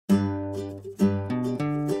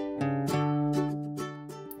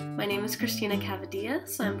is Christina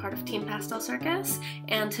Cavadias. I'm part of Team Pastel Circus,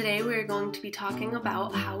 and today we're going to be talking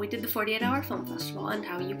about how we did the 48-hour film festival and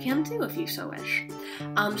how you can too if you so wish.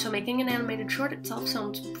 So making an animated short itself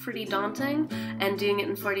sounds pretty daunting, and doing it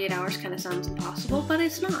in 48 hours kind of sounds impossible, but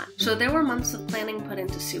it's not. So there were months of planning put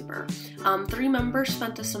into Super. 3 members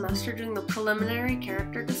spent a semester doing the preliminary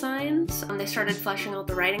character designs. They started fleshing out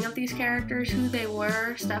the writing of these characters, who they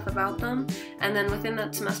were, stuff about them, and then within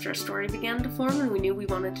that semester a story began to form, and we knew we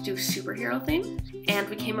wanted to do superhero theme, and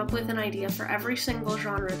we came up with an idea for every single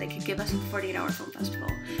genre they could give us at the 48-hour film festival.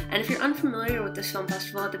 And if you're unfamiliar with this film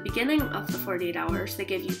festival, at the beginning of the 48 hours they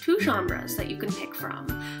give you 2 genres that you can pick from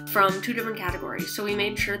 2 different categories, so we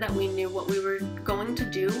made sure that we knew what we were going to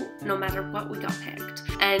do no matter what we got picked.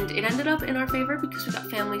 And it ended up in our favor because we got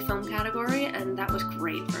family film category, and that was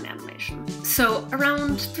great for an animation. So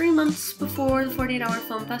around 3 months before the 48-hour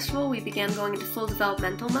film festival, we began going into full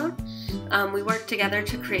developmental mode. We worked together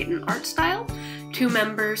to create an art style. 2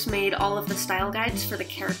 members made all of the style guides for the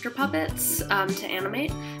character puppets to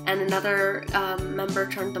animate, and another member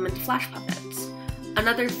turned them into flash puppets.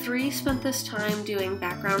 Another 3 spent this time doing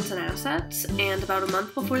backgrounds and assets, and about a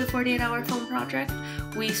month before the 48-hour film project,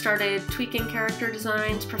 we started tweaking character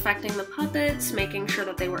designs, perfecting the puppets, making sure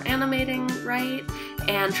that they were animating right,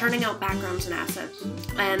 and churning out backgrounds and assets.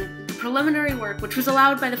 And the preliminary work, which was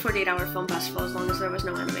allowed by the 48-hour film festival as long as there was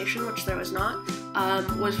no animation, which there was not,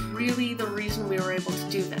 was really the reason we were able to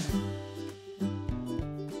do this.